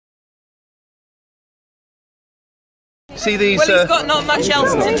See these? Well, he's got not much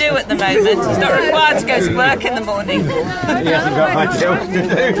else to do at the moment. He's not required to go to work in the morning. He hasn't got much else to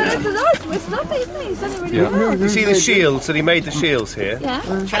do. You see the shields that he made the shields here?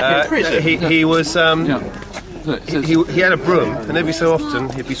 He was. He had a broom, and every so often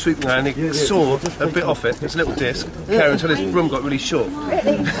he'd be sweeping around and he'd saw a bit off it, this little disc, carry until his broom got really short.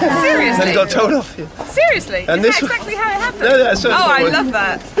 Seriously? And he got told off. Yeah. Seriously? And Is that exactly how it happened? No, that's I love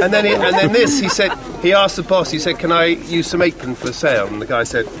that. And then this, he said, he asked the boss, he said, can I use some apron for a sale? And the guy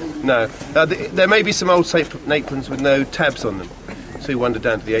said, no. There may be some old aprons with no tabs on them. So he wandered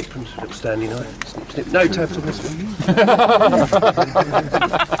down to the aprons, little Stanley knife, snip, snip, no tabs on this one.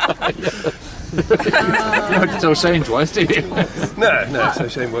 You don't have to tell Shane twice, do you? No, so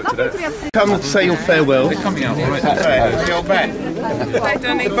Shane worked it out. Come to say your farewell. They're coming out, right? You're back.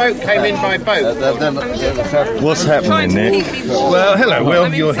 The boat came in by boat. What's happening, Nick? Well, hello, Will.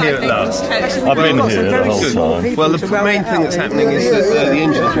 You're here at last. I've been here the whole time. Well, the main thing that's happening is that the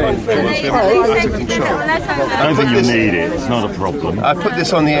engine's running very well, so we're out of control. I don't think you'll need it. It's not a problem. I put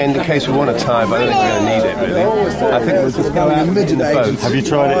this on the end in case we want to tie, but I don't think we're going to need it, really. I think we'll just go out in the boat. Have you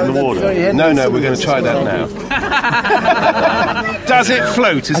tried it in the water? No, we're going to try that now. Does it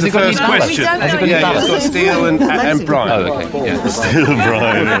float is the first question. Yeah, it's got steel and brine. Oh, okay. Yeah. Steel and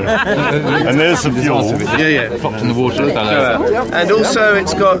brine. Yeah. And there's some fuel. Yeah. Popped in the water. And also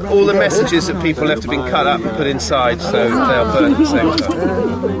it's got all the messages that people left have been cut up and put inside, so they'll burn at the same time.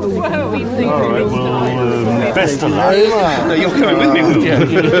 Alright, well, best of luck. No, you're coming with me, Will. Yeah.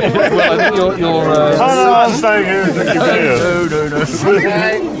 Well, I think you're Oh, no, I'm staying here.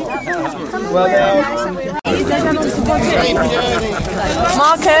 Well, now...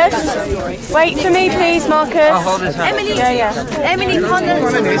 Marcus, wait for me, please, Marcus. I'll hold his hand. Emily, Emily,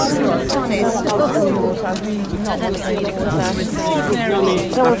 Connors. Don't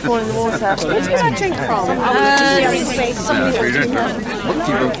want to fall in the water. Where did I drink from?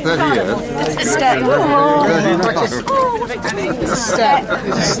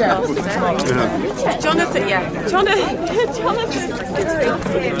 Jonathan, Jonathan.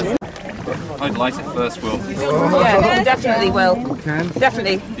 I'd light it first, Will. Yeah, definitely will.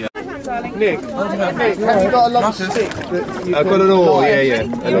 Definitely. Yeah. Nick, have you got a long stick? I've got an oar, yeah.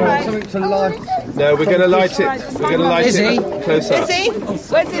 Something to light. No, we're going to light it. We're going to light it close up. Is he?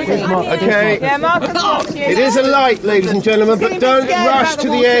 Where's Izzy? Okay. Yeah, Marcus. It is a light, ladies and gentlemen, but don't rush to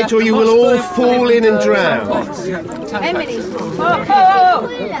the edge or you will all fall in and drown. Emily.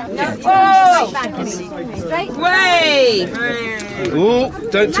 Way! Oh,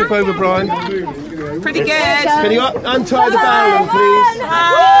 don't tip over, Brian. Pretty good. Can you untie the bow, please?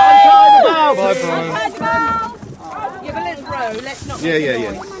 Untie the bow. Bye, Brian. Yeah, but let's row. Let's not.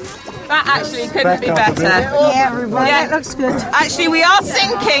 Yeah. That actually couldn't be better. Yeah, everybody. Yeah. That looks good. Actually, we are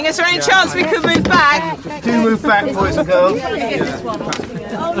sinking. Is there any chance we could move back? Do move back, boys and girls.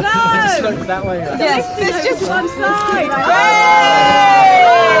 Oh no! That way. Yes, there's just one side.